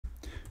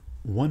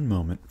One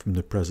moment from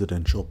the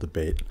presidential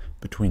debate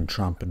between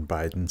Trump and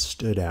Biden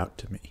stood out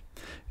to me.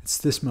 It's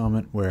this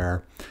moment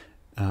where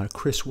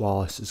Chris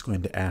Wallace is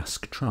going to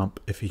ask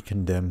Trump if he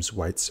condemns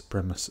white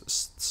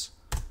supremacists.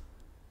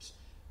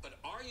 But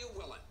are you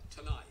willing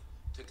tonight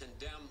to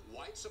condemn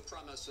white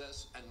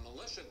supremacists and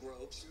militia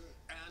groups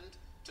and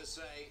to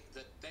say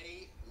that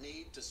they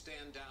need to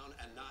stand down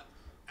and not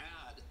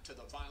add to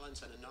the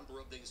violence in a number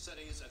of these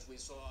cities, as we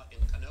saw in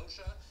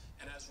Kenosha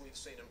and as we've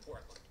seen in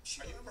Portland?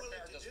 Are you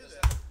prepared to do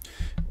that?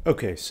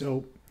 Okay,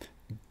 so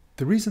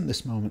the reason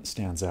this moment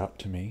stands out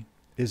to me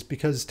is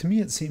because to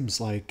me it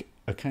seems like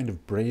a kind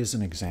of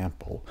brazen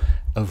example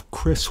of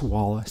Chris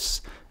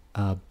Wallace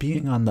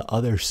being on the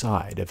other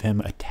side of him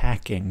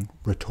attacking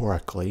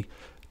rhetorically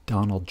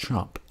Donald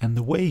Trump. And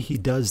the way he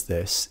does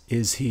this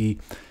is he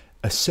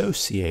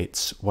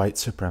associates white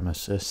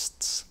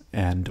supremacists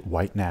and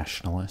white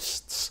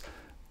nationalists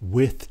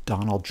with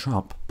Donald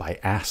Trump by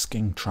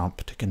asking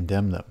Trump to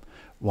condemn them.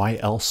 Why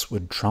else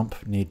would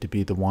Trump need to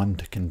be the one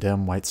to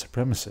condemn white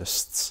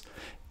supremacists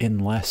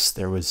unless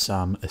there was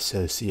some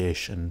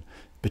association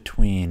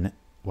between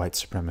white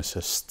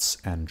supremacists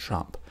and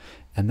Trump?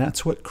 And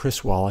that's what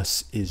Chris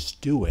Wallace is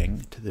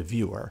doing to the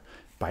viewer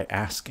by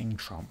asking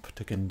Trump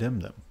to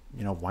condemn them.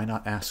 You know, why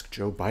not ask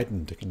Joe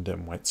Biden to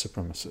condemn white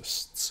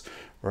supremacists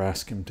or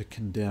ask him to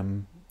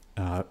condemn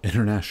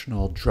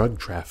international drug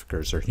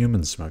traffickers or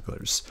human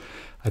smugglers?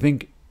 I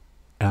think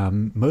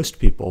most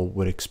people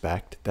would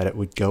expect that it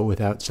would go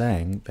without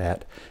saying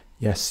that,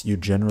 yes, you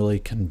generally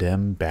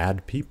condemn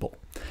bad people.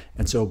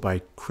 And so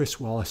by Chris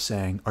Wallace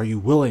saying, "Are you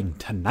willing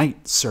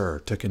tonight, sir,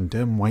 to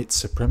condemn white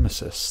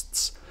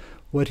supremacists?"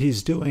 what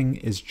he's doing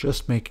is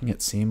just making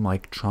it seem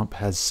like Trump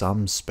has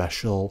some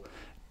special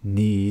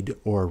need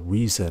or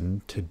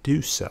reason to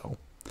do so.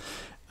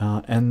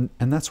 And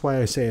that's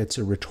why I say it's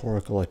a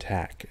rhetorical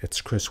attack.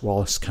 It's Chris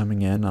Wallace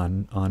coming in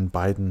on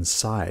Biden's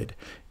side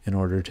in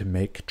order to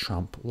make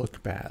Trump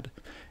look bad.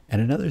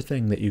 And another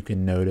thing that you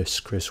can notice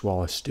Chris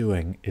Wallace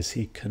doing is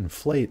he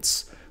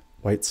conflates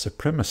white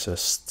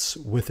supremacists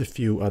with a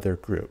few other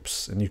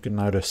groups. And you can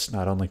notice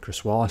not only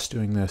Chris Wallace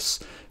doing this,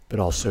 but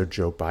also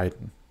Joe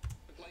Biden.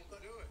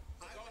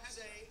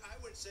 I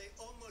would say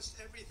almost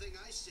everything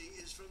I see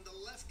is from the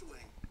left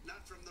wing,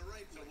 not from the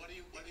right wing. So what are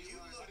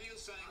you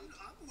saying?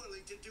 I'm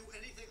willing to do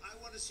anything. I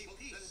want to see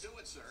peace. Then do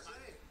it, sir.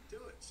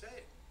 Say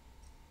it.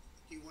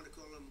 Do you want to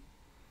call them?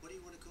 What do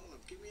you want to call them?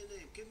 Give me a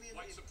name. Give me a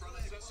White name.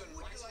 supremacists and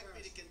Would white you like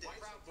me to condemn?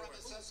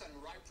 supremacists and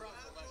right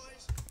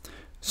boys.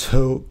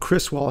 So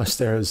Chris Wallace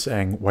there is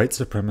saying white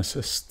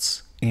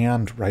supremacists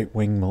and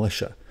right-wing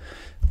militia.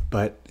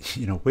 But,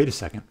 you know, wait a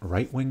second.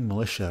 Right-wing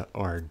militia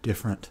are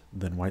different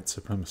than white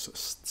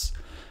supremacists.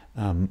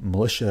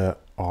 Militia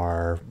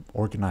are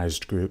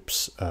organized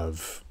groups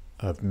of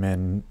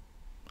men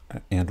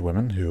and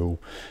women who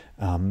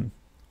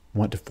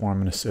want to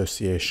form an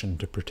association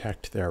to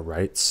protect their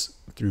rights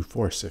through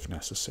force if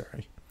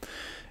necessary.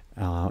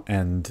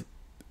 And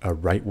a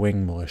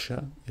right-wing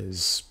militia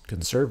is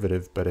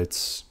conservative, but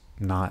it's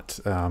not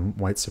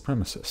white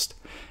supremacist.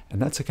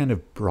 And that's a kind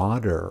of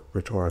broader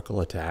rhetorical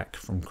attack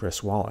from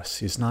Chris Wallace.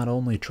 He's not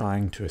only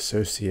trying to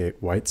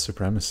associate white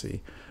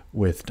supremacy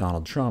with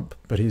Donald Trump,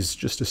 but he's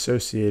just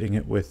associating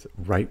it with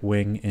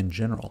right-wing in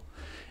general.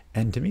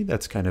 And to me,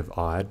 that's kind of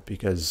odd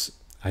because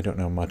I don't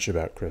know much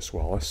about Chris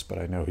Wallace, but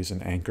I know he's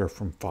an anchor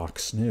from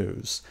Fox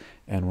News.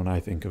 And when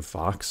I think of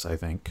Fox, I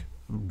think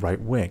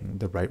right-wing,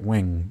 the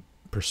right-wing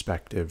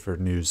perspective or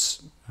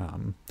news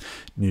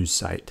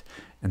site.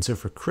 And so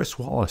for Chris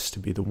Wallace to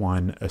be the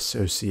one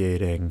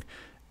associating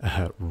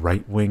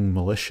right-wing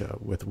militia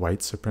with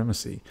white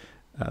supremacy,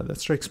 that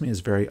strikes me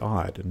as very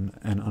odd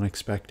and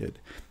unexpected.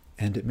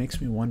 And it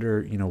makes me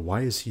wonder, you know,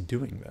 why is he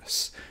doing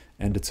this?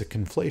 And it's a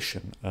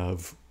conflation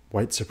of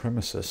white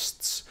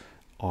supremacists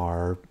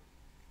are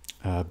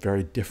a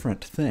very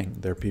different thing.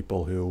 They're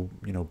people who,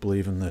 you know,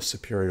 believe in the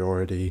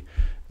superiority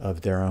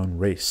of their own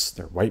race.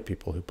 They're white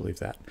people who believe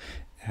that.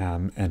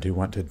 And who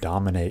want to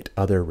dominate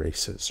other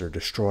races or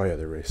destroy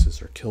other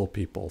races or kill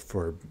people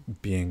for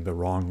being the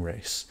wrong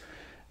race.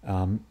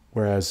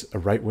 Whereas a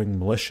right-wing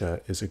militia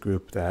is a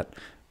group that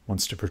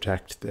wants to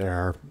protect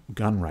their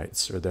gun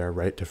rights or their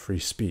right to free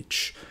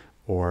speech,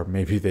 or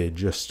maybe they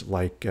just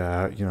like,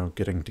 you know,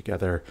 getting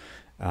together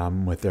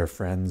with their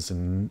friends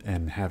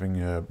and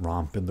having a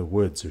romp in the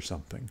woods or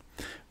something,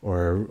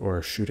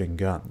 or shooting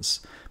guns.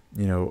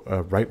 You know,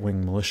 a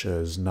right-wing militia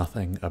is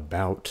nothing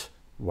about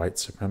white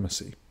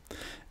supremacy.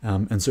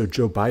 And so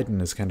Joe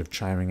Biden is kind of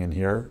chiming in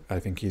here.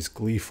 I think he's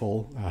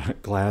gleeful,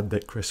 glad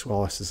that Chris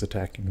Wallace is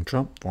attacking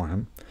Trump for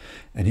him.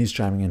 And he's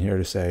chiming in here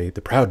to say,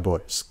 the Proud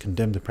Boys,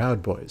 condemn the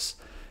Proud Boys.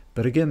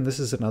 But again, this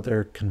is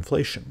another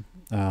conflation.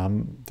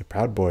 The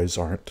Proud Boys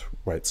aren't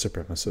white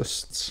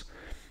supremacists.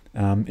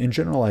 In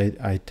general,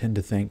 I tend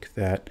to think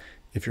that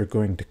if you're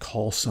going to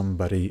call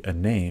somebody a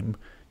name,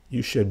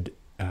 you should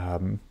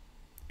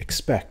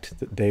expect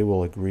that they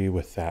will agree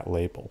with that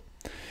label.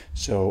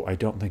 So I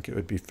don't think it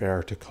would be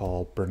fair to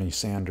call Bernie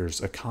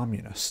Sanders a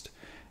communist.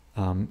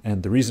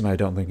 And the reason I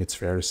don't think it's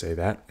fair to say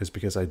that is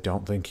because I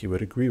don't think he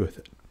would agree with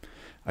it.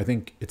 I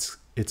think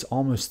it's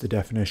almost the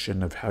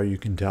definition of how you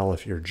can tell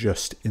if you're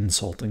just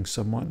insulting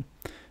someone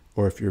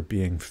or if you're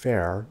being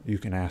fair. You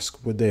can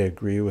ask, would they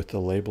agree with the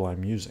label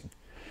I'm using?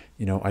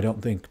 I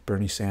don't think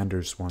Bernie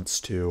Sanders wants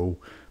to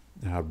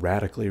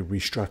radically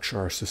restructure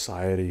our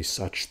society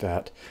such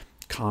that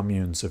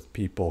communes of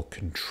people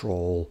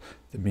control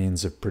the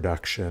means of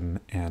production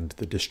and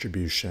the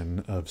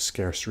distribution of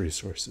scarce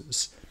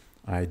resources.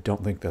 I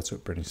don't think that's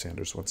what Bernie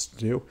Sanders wants to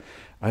do.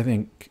 I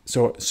think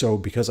so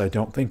because I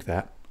don't think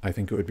that, I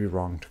think it would be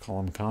wrong to call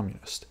him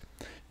communist.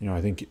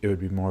 I think it would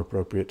be more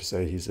appropriate to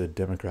say he's a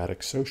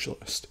democratic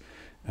socialist,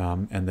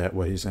 and that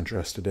what he's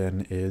interested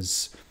in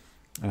is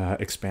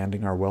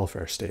expanding our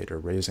welfare state or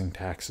raising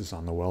taxes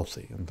on the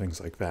wealthy and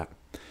things like that.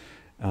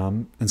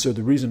 And so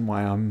the reason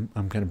why I'm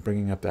kind of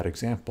bringing up that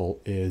example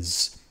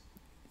is,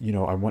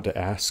 I want to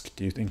ask,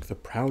 do you think the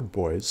Proud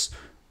Boys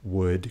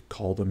would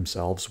call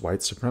themselves white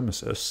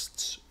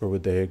supremacists, or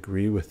would they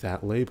agree with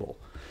that label?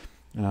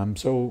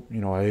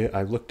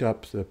 I looked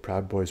up the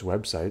Proud Boys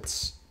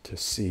websites to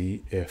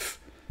see if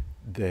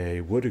they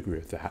would agree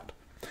with that.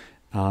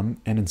 And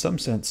in some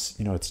sense,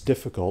 it's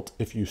difficult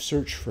if you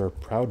search for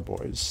Proud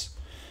Boys.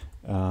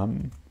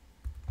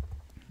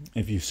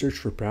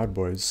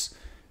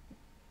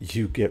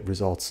 You get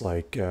results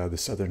like the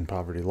Southern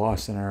Poverty Law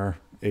Center,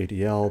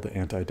 ADL, the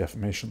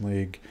Anti-Defamation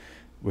League,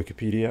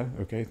 Wikipedia.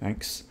 Okay,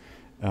 thanks.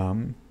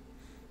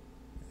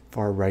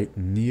 Far-right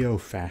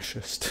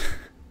neo-fascist.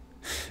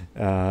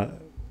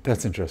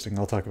 That's interesting.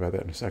 I'll talk about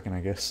that in a second,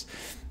 I guess.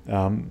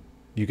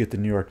 You get the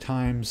New York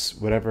Times,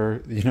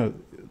 whatever,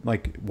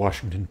 like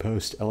Washington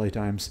Post, LA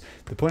Times.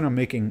 The point I'm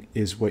making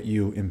is what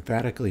you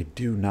emphatically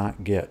do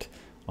not get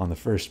on the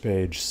first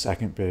page,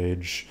 second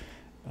page,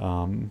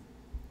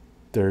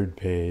 third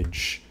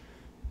page,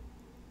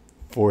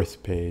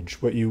 fourth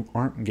page. What you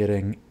aren't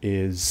getting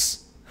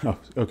is,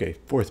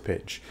 fourth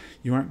page.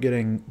 You aren't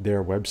getting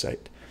their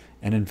website.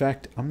 And in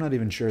fact, I'm not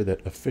even sure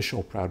that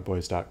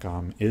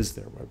officialproudboys.com is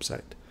their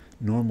website.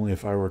 Normally,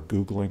 if I were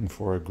Googling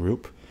for a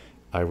group,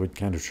 I would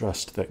kind of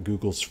trust that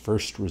Google's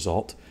first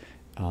result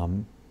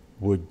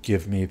would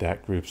give me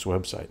that group's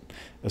website,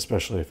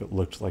 especially if it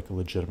looked like a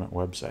legitimate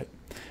website.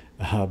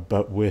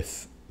 But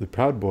with the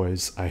Proud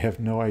Boys, I have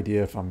no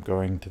idea if I'm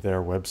going to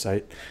their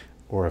website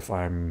or if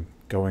I'm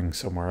going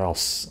somewhere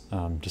else,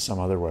 to some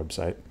other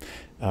website,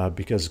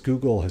 because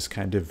Google has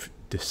kind of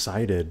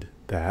decided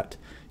that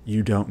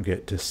you don't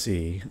get to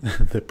see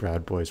the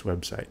Proud Boys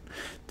website.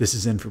 This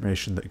is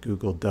information that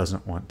Google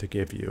doesn't want to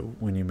give you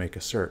when you make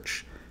a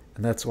search.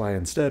 And that's why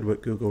instead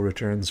what Google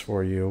returns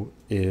for you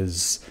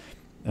is,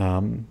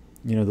 the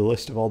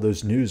list of all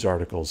those news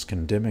articles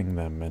condemning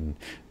them and,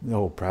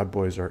 Proud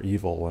Boys are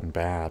evil and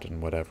bad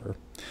and whatever.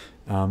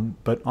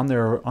 But on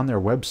their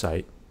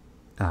website,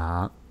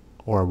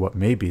 or what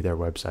may be their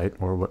website,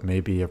 or what may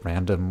be a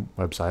random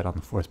website on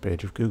the fourth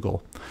page of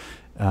Google,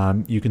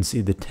 you can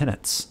see the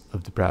tenets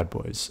of the Proud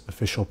Boys.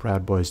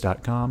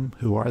 Officialproudboys.com,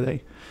 who are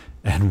they?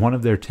 And one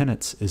of their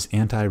tenets is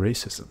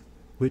anti-racism,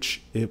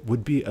 which it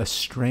would be a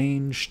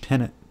strange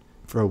tenet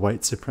for a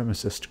white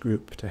supremacist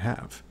group to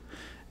have.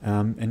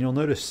 And you'll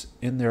notice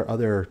in their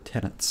other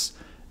tenets,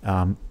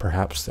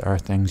 perhaps there are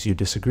things you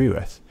disagree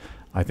with.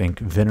 I think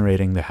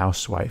venerating the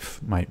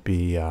housewife might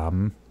be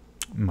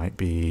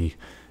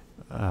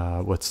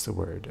what's the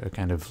word? A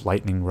kind of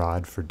lightning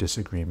rod for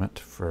disagreement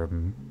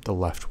from the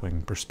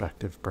left-wing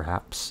perspective,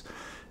 perhaps.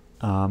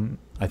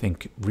 I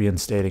think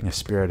reinstating a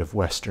spirit of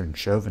Western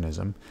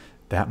chauvinism,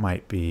 that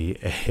might be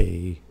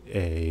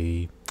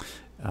a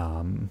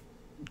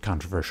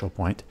controversial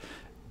point.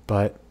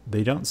 But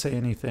they don't say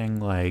anything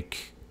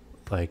like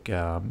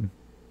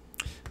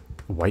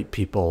white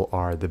people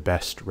are the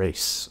best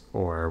race,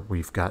 or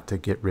we've got to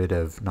get rid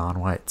of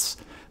non-whites.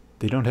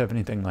 They don't have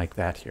anything like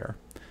that here.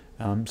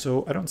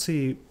 So I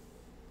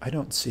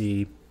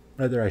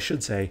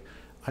should say,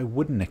 I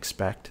wouldn't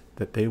expect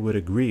that they would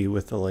agree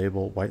with the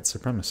label white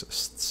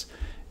supremacists.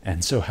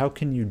 And so how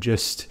can you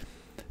just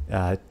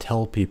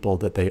tell people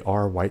that they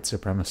are white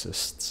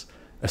supremacists,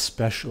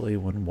 especially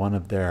when one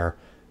of their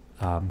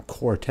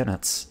core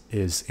tenets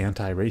is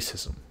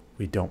anti-racism?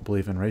 We don't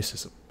believe in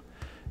racism.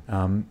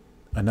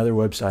 Another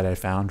website I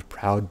found,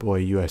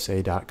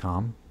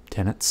 proudboyusa.com,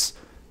 tenets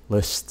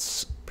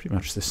lists pretty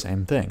much the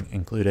same thing,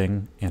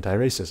 including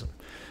anti-racism.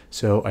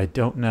 So I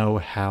don't know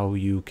how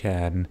you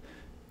can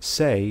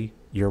say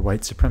you're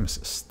white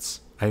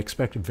supremacists. I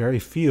expect very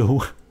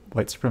few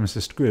white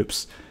supremacist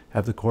groups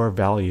have the core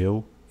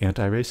value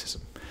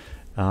anti-racism.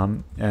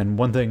 And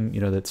one thing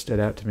that stood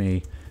out to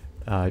me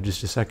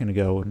just a second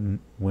ago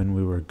when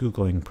we were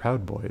Googling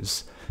Proud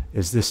Boys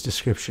is this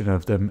description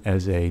of them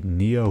as a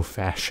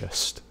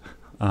neo-fascist.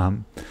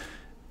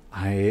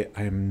 I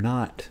am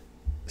not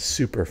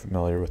super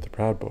familiar with the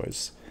Proud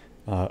Boys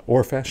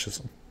or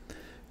fascism,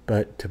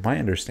 but to my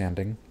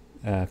understanding,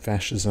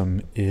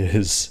 fascism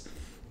is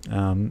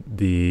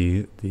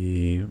the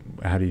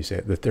how do you say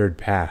it? The third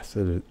path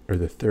or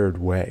the third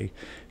way,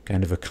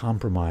 kind of a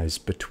compromise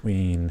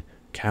between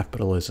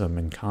capitalism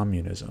and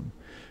communism,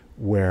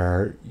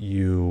 where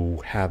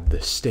you have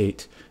the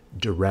state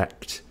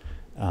direct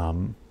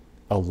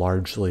a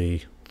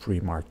largely free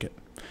market.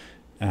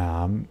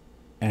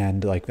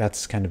 And like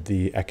that's kind of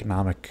the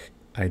economic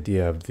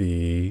idea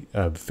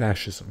of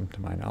fascism,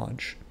 to my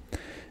knowledge.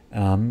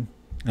 And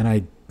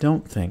I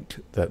don't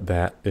think that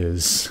that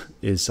is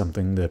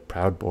something the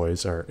Proud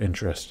Boys are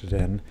interested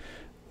in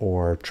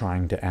or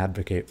trying to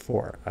advocate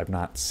for. I've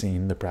not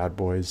seen the Proud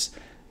Boys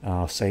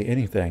say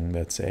anything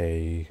that's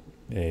a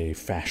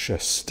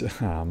fascist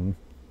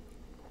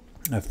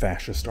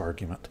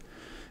argument.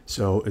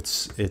 So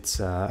it's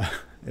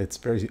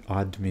very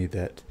odd to me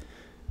that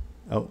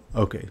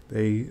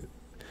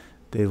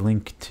they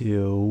link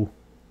to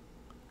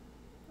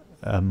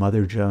a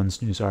Mother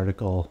Jones news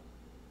article,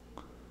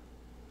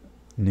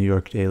 New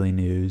York Daily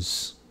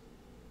News,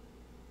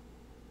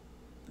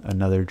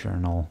 another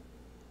journal,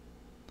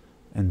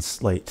 and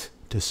Slate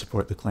to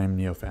support the claim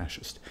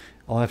neo-fascist.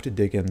 I'll have to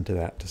dig into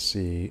that to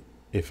see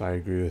if I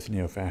agree with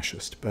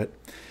neo-fascist, but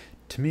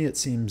to me it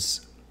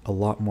seems a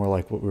lot more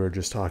like what we were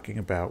just talking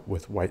about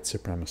with white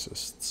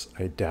supremacists.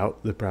 I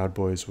doubt the Proud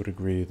Boys would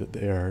agree that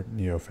they are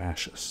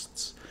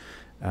neo-fascists.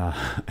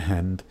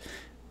 And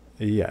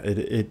yeah,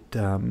 it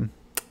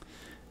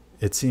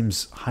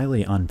seems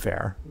highly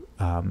unfair,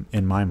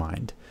 in my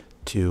mind,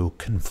 to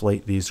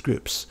conflate these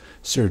groups.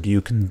 Sir, do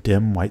you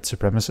condemn white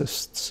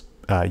supremacists?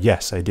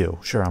 Yes, I do.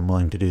 Sure, I'm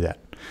willing to do that.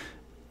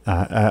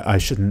 I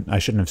shouldn't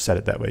have said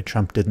it that way.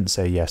 Trump didn't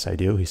say yes, I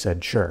do. He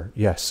said, sure,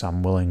 yes,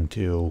 I'm willing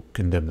to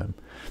condemn them.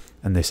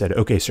 And they said,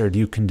 okay, sir, do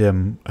you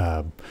condemn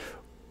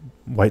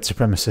white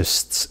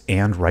supremacists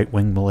and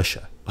right-wing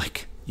militia?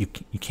 Like, you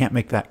can't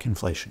make that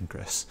conflation,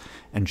 Chris.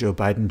 And Joe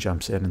Biden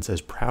jumps in and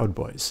says, Proud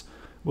Boys.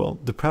 Well,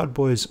 the Proud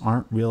Boys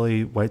aren't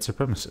really white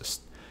supremacists.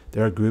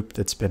 They're a group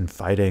that's been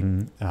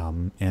fighting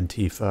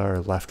Antifa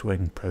or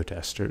left-wing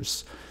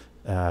protesters.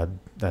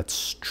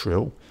 That's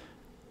true.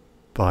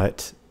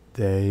 But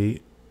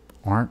they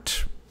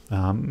aren't...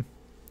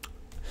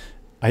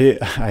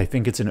 I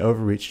think it's an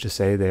overreach to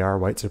say they are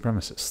white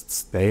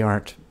supremacists. They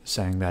aren't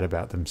saying that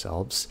about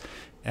themselves.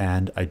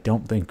 And I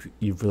don't think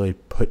you've really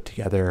put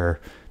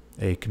together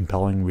a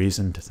compelling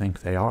reason to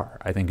think they are.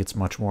 I think it's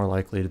much more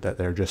likely that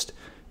they're just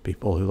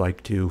people who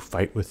like to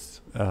fight with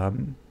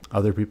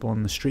other people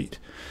in the street.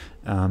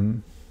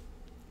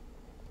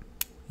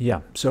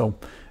 Yeah, so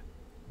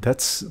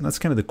that's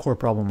kind of the core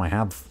problem I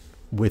have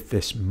with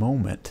this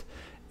moment.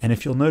 And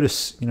if you'll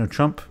notice,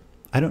 Trump,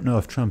 I don't know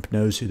if Trump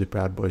knows who the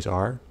Proud Boys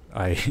are.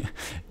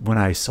 When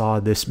I saw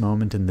this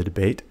moment in the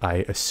debate,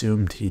 I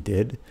assumed he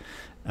did.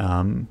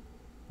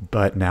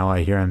 But now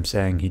I hear him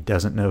saying he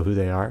doesn't know who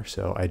they are,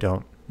 so I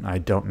don't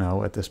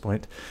know at this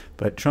point.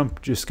 But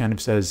Trump just kind of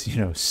says,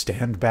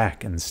 stand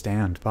back and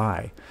stand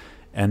by.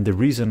 And the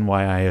reason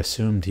why I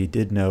assumed he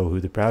did know who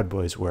the Proud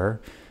Boys were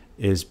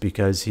is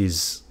because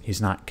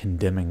he's not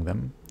condemning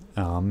them.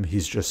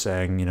 He's just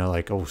saying,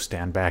 like, oh,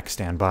 stand back,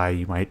 stand by.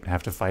 You might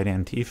have to fight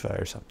Antifa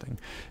or something,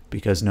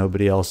 because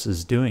nobody else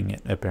is doing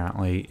it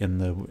apparently in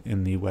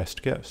the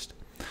West Coast.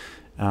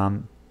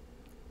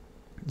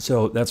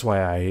 So that's what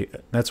I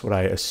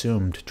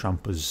assumed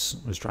Trump was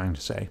trying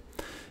to say.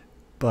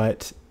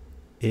 But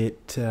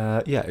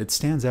it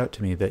stands out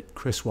to me that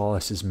Chris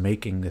Wallace is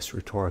making this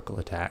rhetorical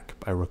attack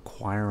by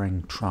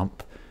requiring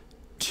Trump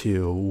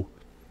to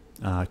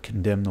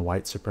condemn the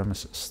white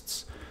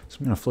supremacists. So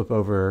I'm going to flip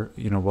over,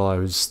 while I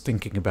was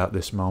thinking about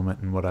this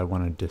moment and what I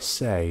wanted to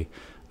say,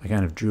 I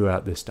kind of drew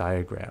out this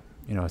diagram.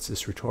 It's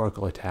this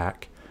rhetorical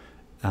attack.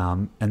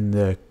 And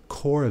the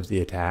core of the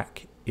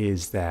attack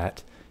is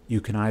that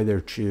you can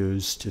either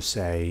choose to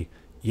say,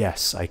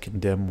 yes, I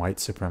condemn white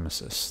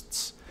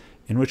supremacists.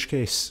 In which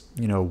case,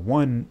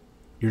 one,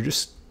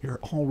 you're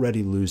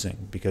already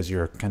losing because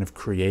you're kind of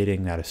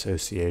creating that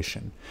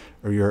association,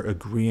 or you're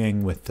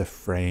agreeing with the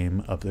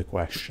frame of the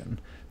question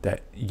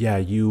that, yeah,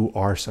 you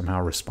are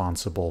somehow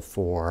responsible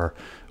for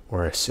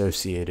or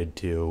associated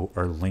to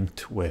or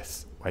linked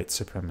with white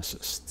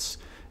supremacists.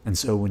 And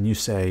so when you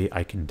say,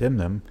 I condemn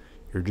them,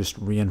 you're just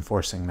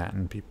reinforcing that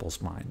in people's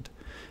mind.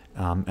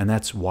 And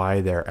that's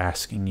why they're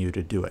asking you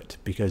to do it,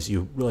 because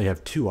you really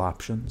have two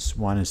options.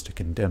 One is to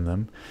condemn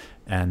them,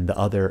 and the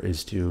other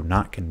is to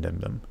not condemn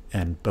them.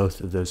 And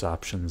both of those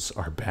options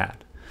are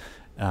bad.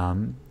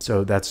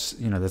 So that's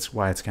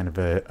why it's kind of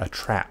a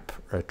trap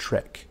or a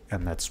trick,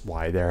 and that's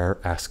why they're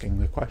asking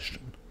the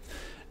question.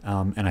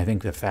 And I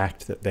think the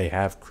fact that they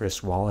have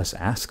Chris Wallace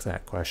ask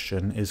that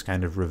question is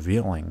kind of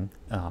revealing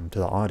to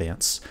the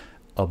audience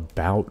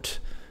about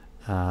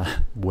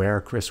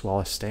where Chris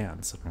Wallace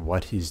stands and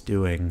what he's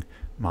doing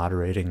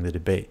moderating the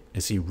debate.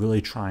 Is he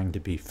really trying to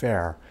be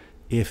fair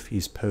if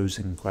he's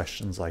posing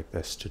questions like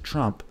this to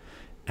Trump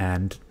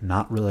and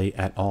not really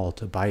at all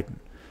to Biden?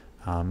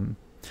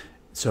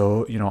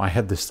 So, I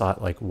had this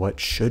thought, like,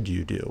 what should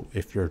you do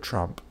if you're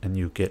Trump and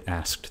you get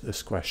asked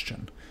this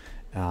question?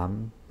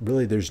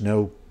 Really, there's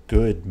no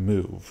good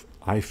move,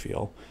 I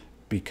feel,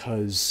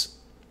 because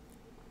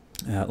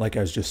like I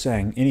was just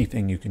saying,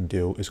 anything you can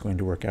do is going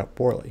to work out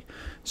poorly.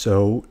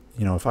 So,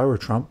 if I were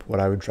Trump, what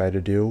I would try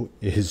to do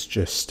is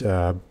just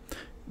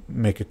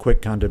make a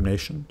quick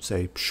condemnation,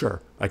 say,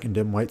 sure, I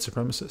condemn white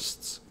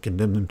supremacists,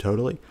 condemn them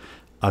totally.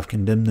 I've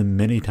condemned them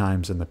many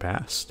times in the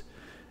past.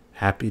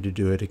 Happy to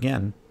do it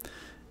again.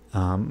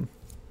 And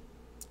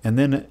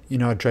then,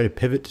 I'd try to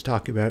pivot to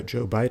talk about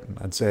Joe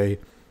Biden. I'd say,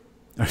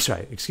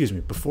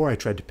 before I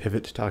tried to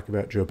pivot to talk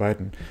about Joe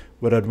Biden,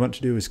 what I'd want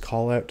to do is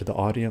call out to the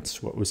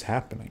audience what was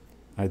happening.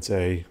 I'd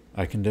say,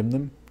 I condemned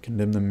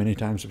them many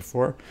times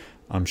before.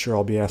 I'm sure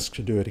I'll be asked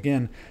to do it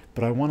again,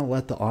 but I want to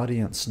let the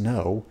audience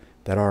know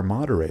that our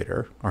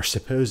moderator, our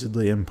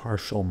supposedly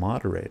impartial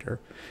moderator,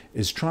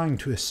 is trying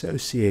to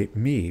associate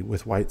me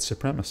with white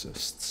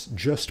supremacists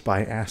just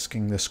by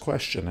asking this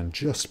question and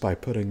just by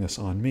putting this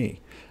on me.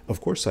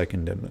 Of course I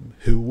condemn them.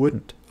 Who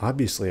wouldn't?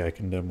 Obviously I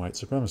condemn white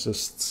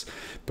supremacists,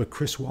 but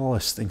Chris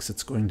Wallace thinks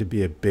it's going to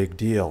be a big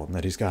deal and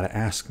that he's got to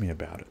ask me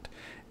about it.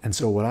 And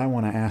so what I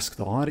want to ask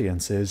the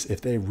audience is if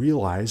they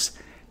realize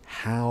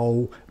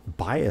how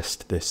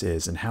biased this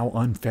is and how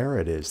unfair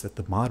it is that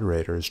the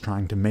moderator is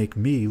trying to make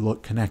me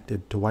look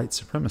connected to white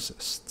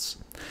supremacists.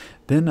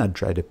 Then I'd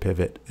try to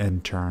pivot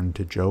and turn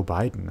to Joe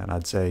Biden, and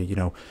I'd say,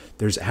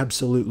 there's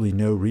absolutely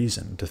no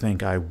reason to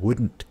think I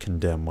wouldn't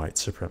condemn white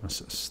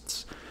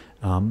supremacists.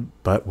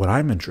 But what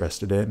I'm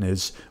interested in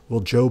is,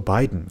 will Joe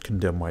Biden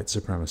condemn white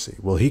supremacy?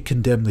 Will he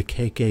condemn the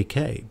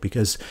KKK?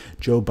 Because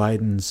Joe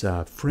Biden's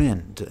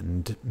friend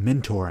and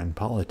mentor in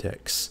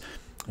politics,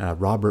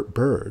 Robert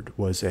Byrd,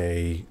 was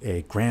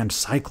a grand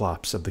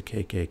cyclops of the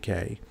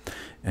KKK,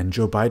 and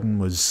Joe Biden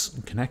was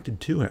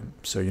connected to him.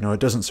 So, it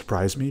doesn't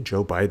surprise me.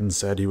 Joe Biden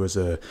said he was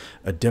a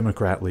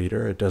Democrat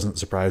leader. It doesn't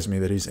surprise me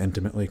that he's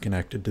intimately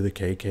connected to the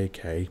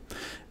KKK.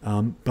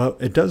 But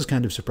it does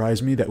kind of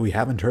surprise me that we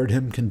haven't heard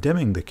him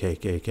condemning the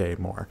KKK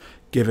more,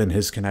 given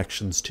his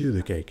connections to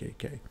the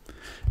KKK.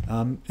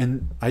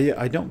 And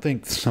I don't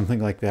think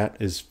something like that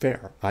is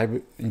fair. I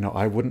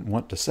wouldn't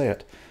want to say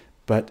it.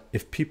 But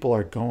if people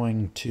are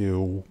going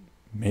to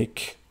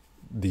make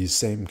these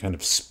same kind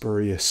of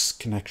spurious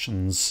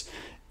connections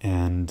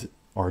and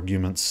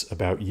arguments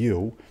about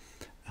you,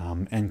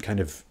 and kind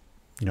of,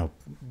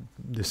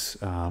 this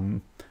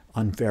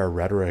unfair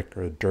rhetoric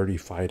or dirty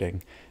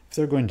fighting, if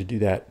they're going to do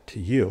that to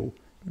you,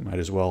 you might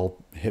as well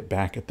hit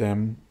back at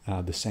them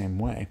the same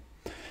way.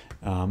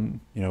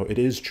 It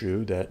is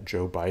true that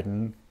Joe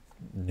Biden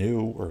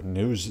knew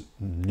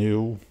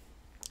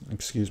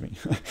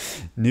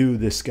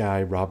this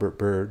guy, Robert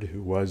Byrd,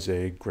 who was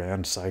a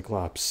grand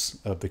cyclops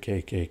of the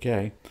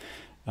KKK.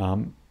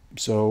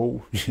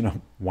 So,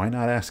 why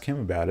not ask him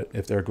about it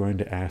if they're going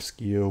to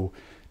ask you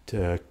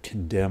to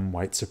condemn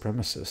white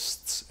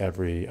supremacists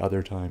every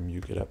other time you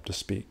get up to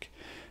speak,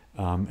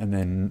 and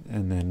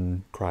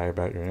then cry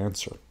about your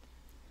answer.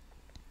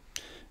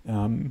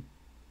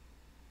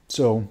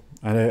 So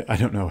I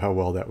don't know how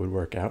well that would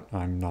work out.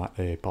 I'm not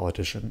a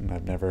politician.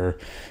 I've never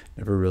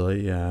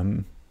really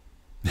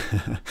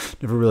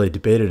never really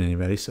debated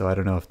anybody, so I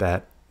don't know if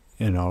that,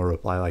 a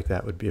reply like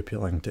that would be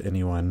appealing to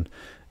anyone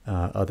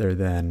other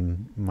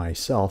than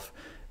myself.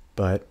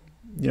 But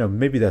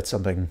maybe that's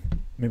some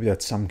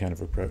kind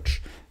of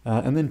approach.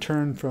 And then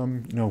turn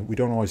from, we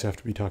don't always have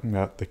to be talking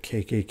about the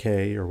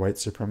KKK or white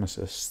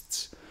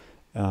supremacists.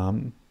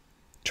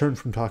 Turn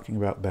from talking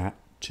about that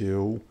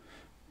to,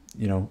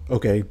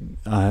 okay,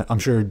 I'm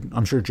sure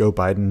Joe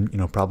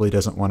Biden, probably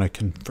doesn't want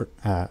to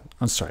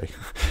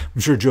I'm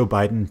sure Joe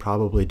Biden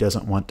probably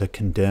doesn't want to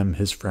condemn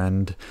his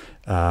friend,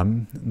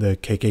 the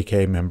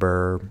KKK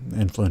member,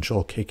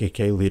 influential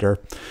KKK leader.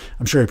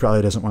 I'm sure he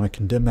probably doesn't want to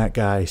condemn that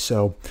guy.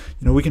 So,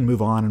 we can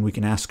move on and we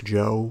can ask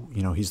Joe,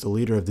 he's the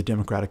leader of the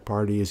Democratic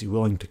Party. Is he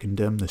willing to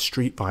condemn the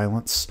street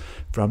violence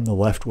from the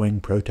left-wing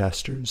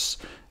protesters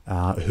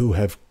who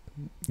have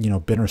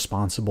been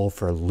responsible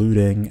for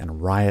looting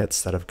and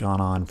riots that have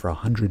gone on for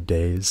 100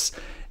 days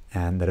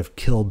and that have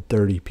killed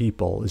 30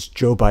 people? Is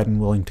Joe Biden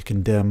willing to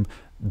condemn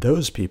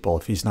those people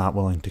if he's not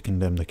willing to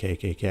condemn the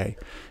KKK?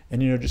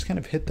 And, just kind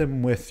of hit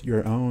them with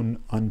your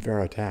own unfair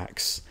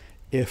attacks.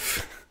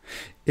 If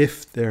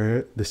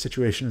the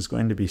situation is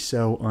going to be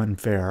so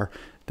unfair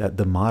that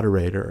the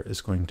moderator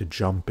is going to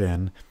jump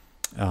in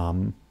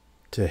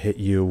to hit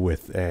you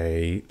with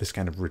this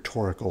kind of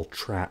rhetorical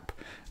trap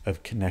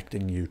of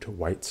connecting you to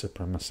white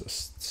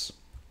supremacists.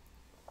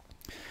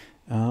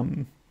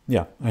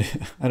 Yeah,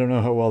 I don't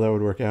know how well that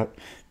would work out.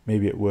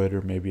 Maybe it would,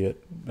 or maybe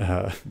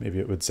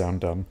it would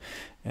sound dumb,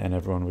 and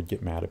everyone would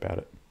get mad about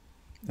it.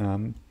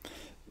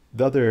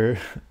 The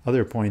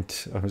other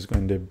point I was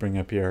going to bring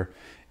up here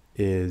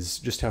is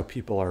just how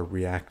people are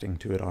reacting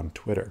to it on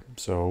Twitter.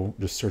 So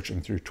just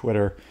searching through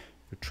Twitter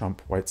for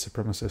Trump white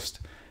supremacist,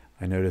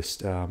 I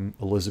noticed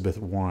Elizabeth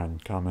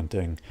Warren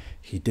commenting,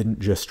 he didn't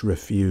just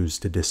refuse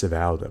to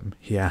disavow them,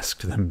 he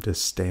asked them to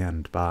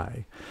stand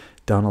by.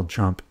 Donald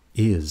Trump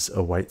is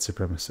a white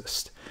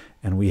supremacist,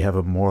 and we have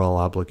a moral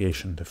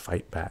obligation to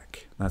fight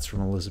back. That's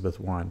from Elizabeth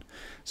Warren.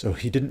 So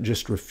he didn't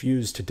just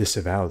refuse to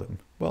disavow them.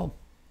 Well,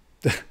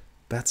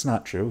 that's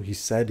not true. He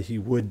said he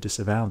would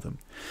disavow them.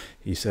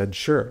 He said,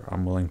 sure,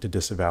 I'm willing to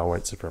disavow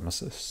white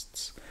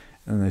supremacists.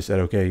 And they said,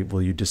 okay,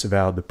 will you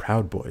disavow the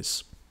Proud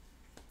Boys?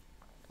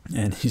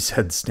 And he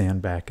said,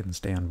 stand back and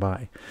stand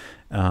by.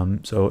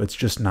 So it's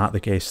just not the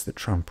case that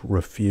Trump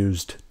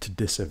refused to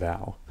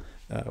disavow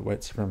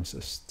white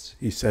supremacists.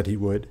 He said he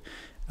would,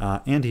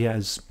 and he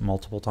has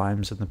multiple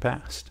times in the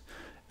past.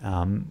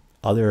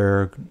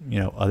 Other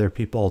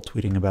people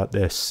tweeting about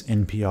this.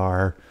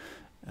 NPR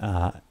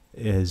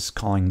is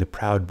calling the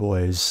Proud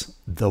Boys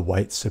the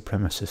white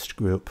supremacist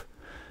group.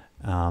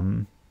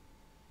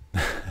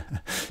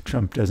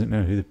 Trump doesn't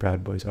know who the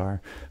Proud Boys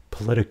are.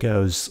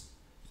 Politico's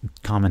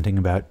commenting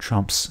about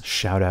Trump's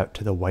shout out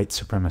to the white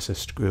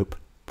supremacist group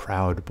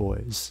Proud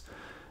Boys.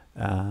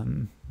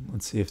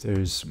 Let's see if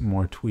there's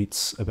more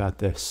tweets about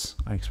this.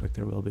 I expect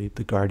there will be.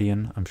 The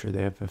Guardian, I'm sure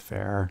they have a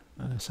fair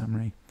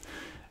summary.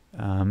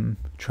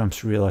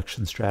 Trump's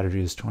re-election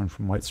strategy is torn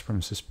from white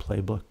supremacist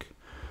playbook.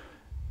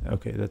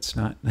 Okay, that's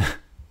not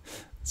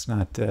it's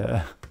not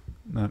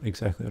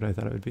exactly what I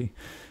thought it would be.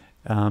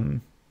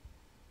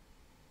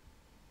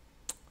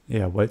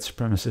 Yeah, white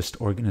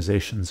supremacist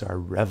organizations are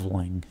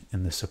reveling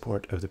in the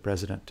support of the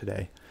president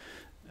today.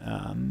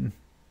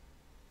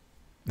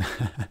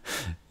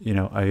 You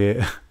know,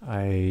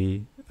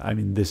 I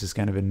mean, this is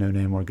kind of a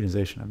no-name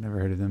organization. I've never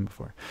heard of them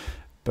before,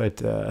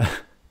 but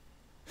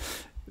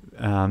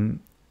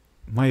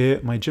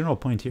my general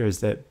point here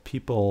is that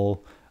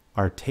people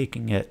are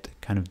taking it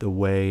kind of the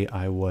way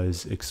I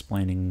was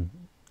explaining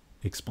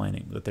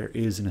that there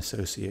is an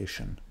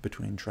association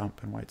between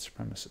Trump and white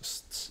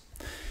supremacists.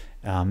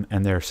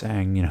 And they're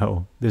saying, you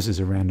know, this is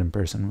a random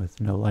person with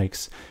no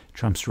likes.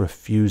 Trump's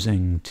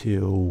refusing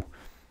to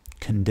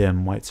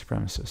condemn white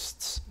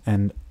supremacists.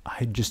 And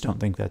I just don't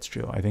think that's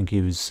true. I think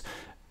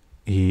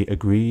he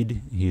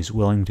agreed, he's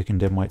willing to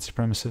condemn white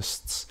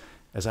supremacists.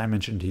 As I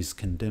mentioned, he's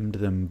condemned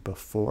them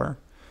before.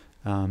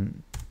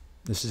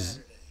 This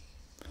is...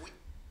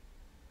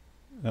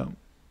 Oh,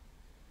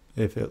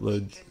 if it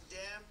loads...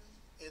 Condemn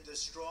in the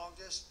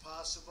strongest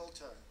possible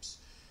terms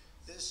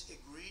this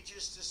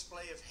egregious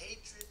display of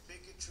hatred,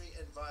 bigotry,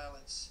 and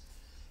violence.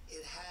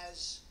 It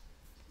has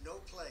no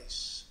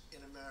place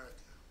in America.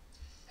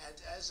 And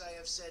as I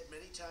have said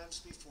many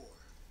times before,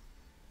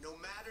 no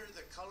matter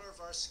the color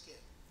of our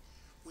skin,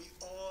 we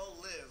all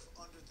live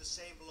under the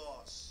same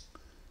laws.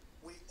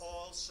 We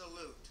all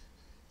salute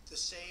the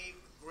same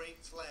great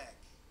flag.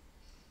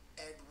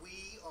 And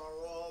we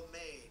are all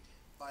made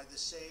by the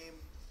same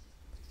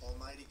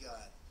Almighty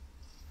God.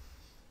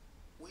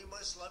 We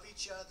must love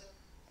each other,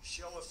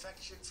 show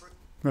affection for...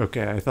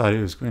 Okay, I thought he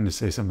was going to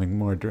say something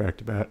more direct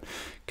about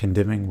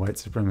condemning white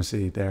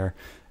supremacy there.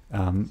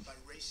 by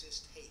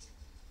racist hate.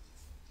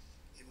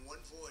 In one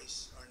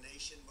voice, our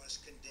nation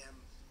must condemn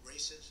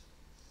racism,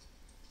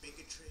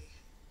 bigotry,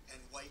 and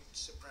white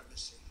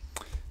supremacy.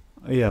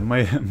 Yeah,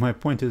 my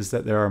point is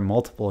that there are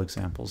multiple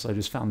examples. I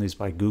just found these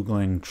by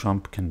Googling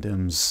Trump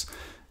condemns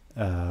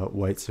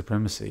white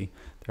supremacy.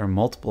 There are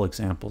multiple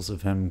examples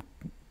of him,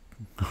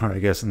 or I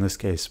guess in this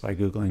case by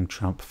Googling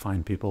Trump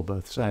find people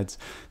both sides.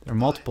 There are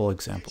multiple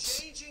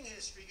examples. You're changing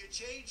history, you're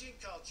changing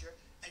culture,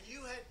 and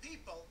you had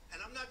people,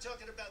 and I'm not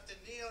talking about the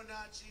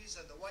neo-Nazis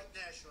and the white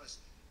nationalists,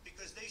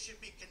 because they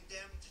should be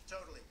condemned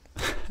totally.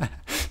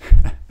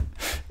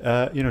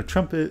 You know,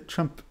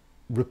 Trump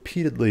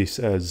repeatedly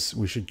says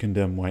we should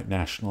condemn white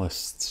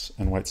nationalists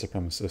and white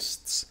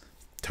supremacists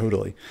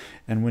totally.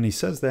 And when he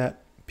says that,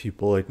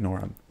 people ignore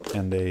him.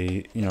 And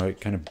they, you know, it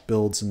kind of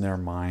builds in their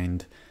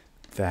mind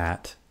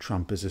that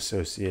Trump is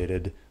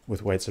associated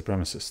with white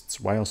supremacists.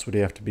 Why else would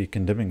he have to be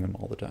condemning them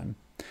all the time?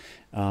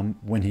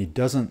 When he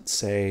doesn't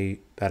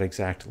say that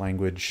exact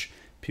language,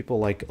 people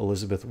like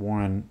Elizabeth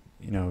Warren,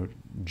 you know,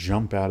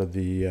 jump out of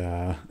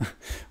the,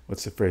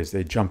 what's the phrase?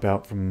 They jump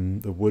out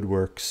from the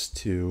woodworks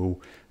to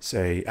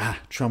say,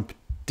 Trump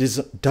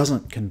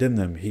doesn't condemn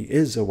them. He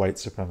is a white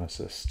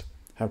supremacist.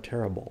 How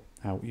terrible,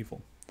 how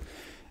evil.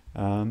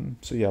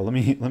 So yeah, let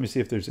me see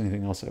if there's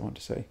anything else I want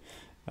to say.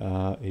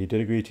 He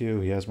did agree to,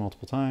 he has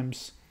multiple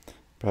times.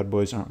 Proud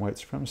Boys aren't white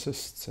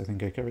supremacists. I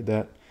think I covered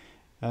that.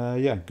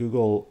 Yeah,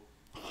 Google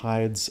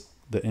hides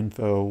the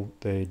info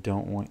they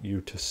don't want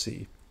you to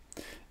see.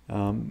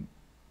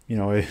 You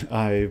know,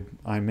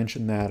 I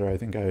mentioned that, or I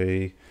think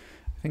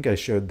I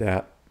showed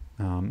that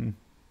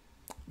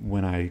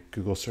when I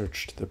Google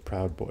searched the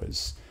Proud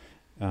Boys.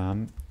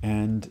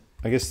 And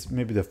I guess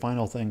maybe the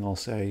final thing I'll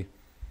say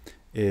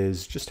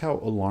is just how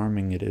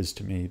alarming it is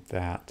to me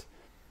that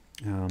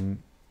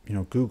you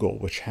know, Google,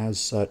 which has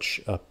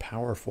such a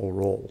powerful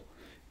role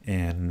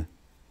in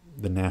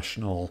the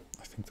national,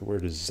 I think the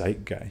word is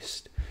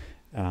zeitgeist.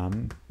 Let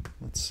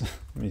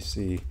me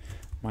see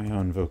my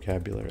own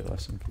vocabulary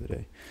lesson for the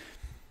day.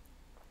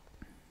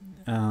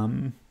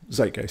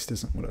 Zeitgeist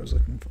isn't what I was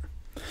looking for.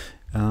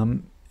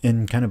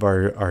 In kind of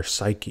our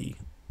psyche,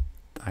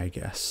 I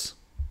guess,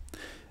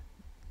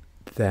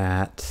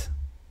 that,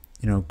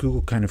 you know,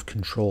 Google kind of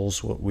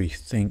controls what we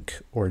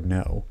think or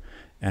know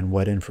and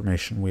what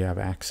information we have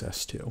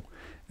access to.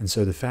 And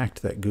so the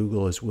fact that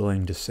Google is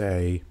willing to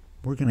say,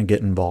 we're going to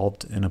get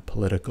involved in a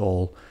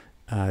political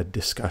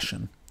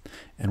discussion,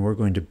 and we're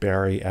going to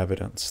bury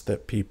evidence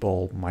that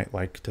people might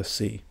like to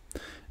see.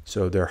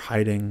 So they're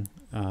hiding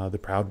the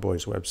Proud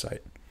Boys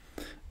website.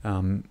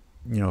 You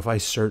know, if I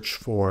search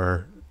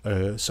for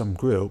some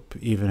group,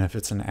 even if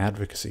it's an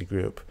advocacy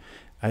group,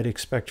 I'd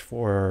expect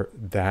for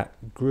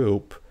that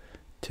group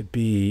to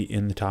be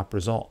in the top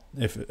result,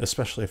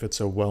 especially if it's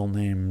a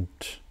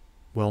well-named,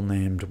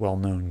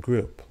 well-known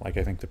group, like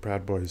I think the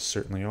Proud Boys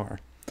certainly are.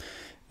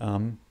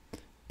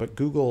 But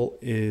Google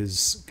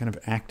is kind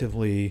of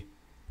actively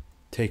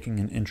taking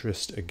an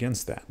interest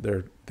against that.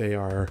 They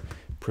are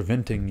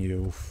preventing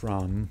you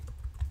from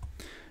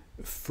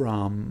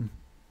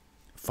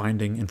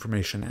finding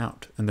information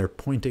out, and they're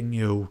pointing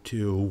you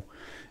to,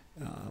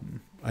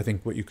 I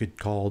think, what you could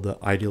call the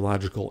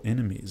ideological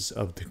enemies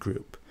of the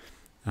group,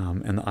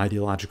 and the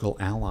ideological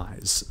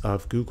allies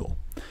of Google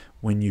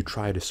when you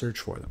try to search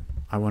for them.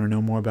 I want to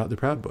know more about the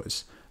Proud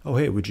Boys. Oh,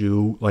 hey, would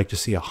you like to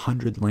see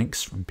 100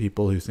 links from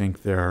people who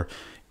think they're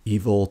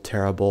evil,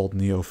 terrible,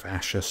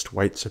 neo-fascist,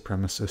 white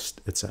supremacist,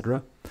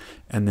 etc.?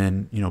 And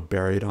then,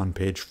 buried on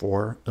page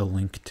 4, a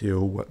link to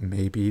what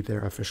may be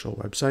their official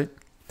website.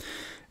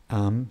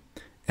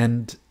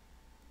 And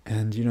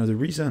the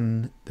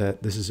reason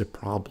that this is a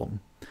problem,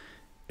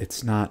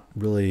 it's not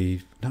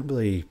really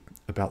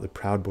about the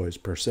Proud Boys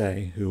per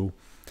se, who,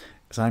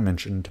 as I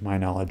mentioned, to my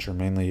knowledge, are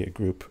mainly a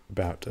group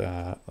about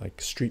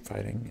like street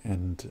fighting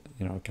and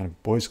kind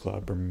of boys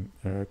club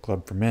or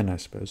club for men, I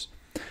suppose.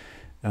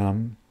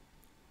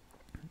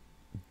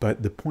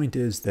 But the point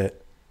is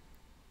that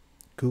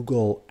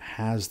Google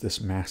has this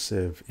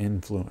massive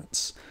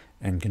influence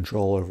and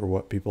control over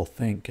what people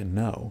think and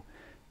know,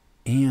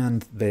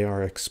 and they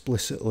are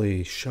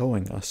explicitly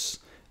showing us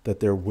that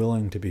they're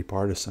willing to be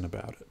partisan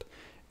about it,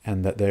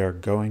 and that they are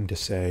going to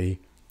say,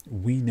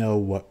 we know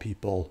what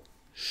people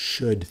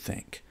should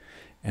think,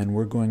 and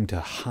we're going to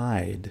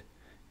hide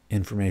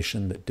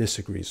information that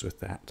disagrees with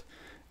that,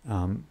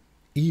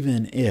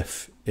 even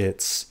if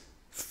it's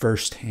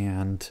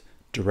firsthand,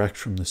 direct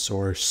from the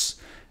source,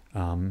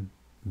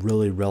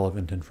 really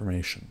relevant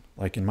information.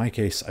 Like in my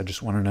case, I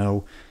just want to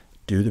know,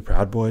 do the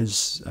Proud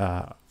Boys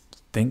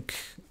think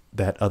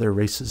that other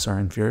races are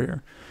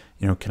inferior?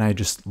 Can I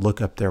just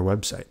look up their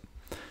website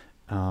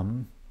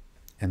and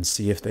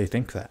see if they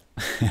think that?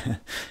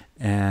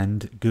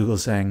 And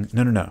Google's saying,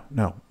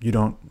 no, you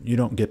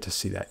don't get to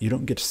see that. You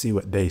don't get to see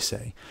what they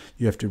say.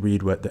 You have to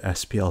read what the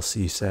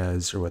SPLC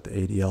says, or what the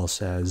ADL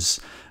says,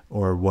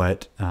 or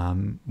what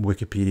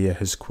Wikipedia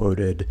has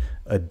quoted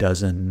a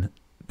dozen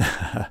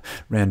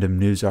random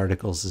news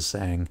articles as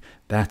saying.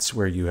 That's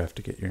where you have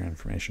to get your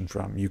information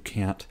from. You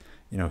can't,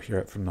 hear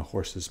it from the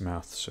horse's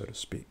mouth, so to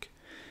speak.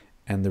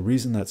 And the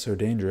reason that's so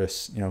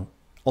dangerous,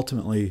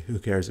 ultimately, who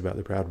cares about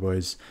the Proud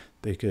Boys?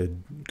 They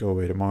could go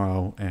away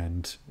tomorrow,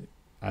 and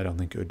I don't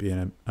think it would be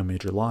a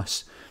major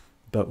loss.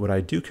 But what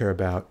I do care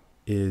about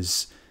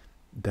is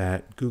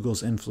that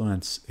Google's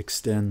influence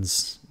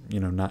extends,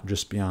 not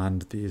just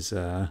beyond these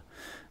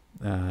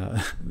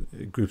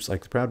groups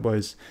like the Proud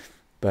Boys,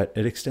 but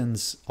it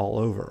extends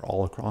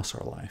all across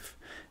our life.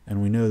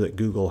 And we know that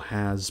Google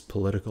has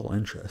political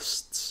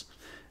interests.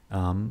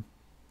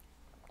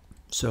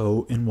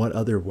 So in what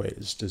other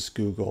ways does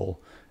Google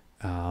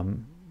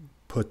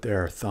put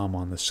their thumb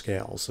on the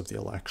scales of the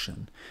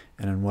election?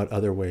 And in what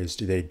other ways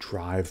do they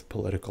drive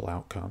political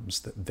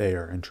outcomes that they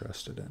are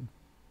interested in?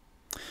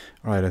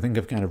 All right, I think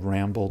I've kind of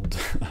rambled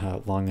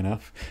long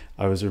enough.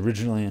 I was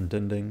originally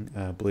intending,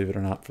 believe it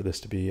or not, for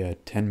this to be a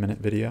 10-minute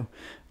video.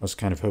 I was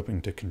kind of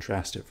hoping to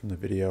contrast it from the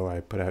video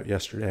I put out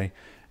yesterday,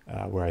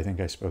 where I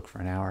think I spoke for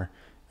an hour.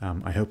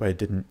 I hope I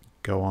didn't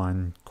go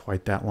on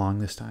quite that long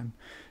this time.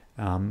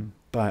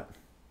 But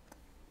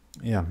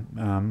yeah,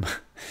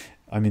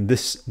 I mean,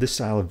 this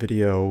style of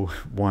video,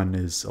 one,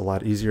 is a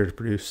lot easier to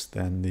produce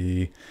than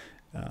the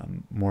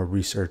more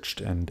researched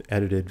and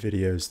edited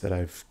videos that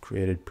I've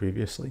created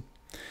previously.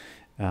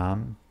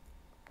 And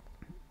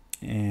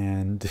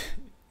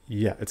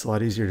yeah, it's a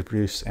lot easier to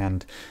produce,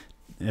 and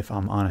if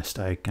I'm honest,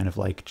 I kind of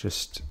like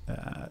just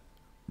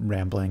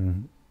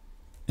rambling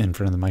in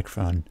front of the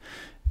microphone.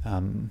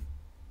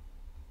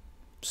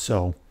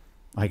 So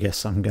I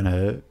guess I'm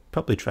gonna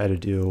probably try to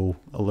do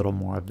a little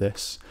more of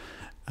this.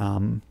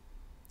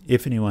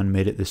 If anyone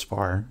made it this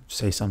far,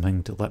 say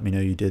something to let me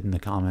know you did in the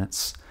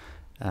comments.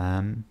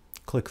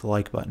 Click the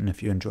like button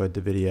if you enjoyed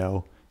the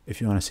video. If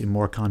you want to see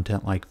more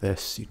content like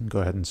this, you can go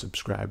ahead and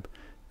subscribe.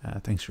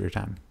 Thanks for your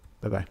time.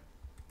 Bye-bye.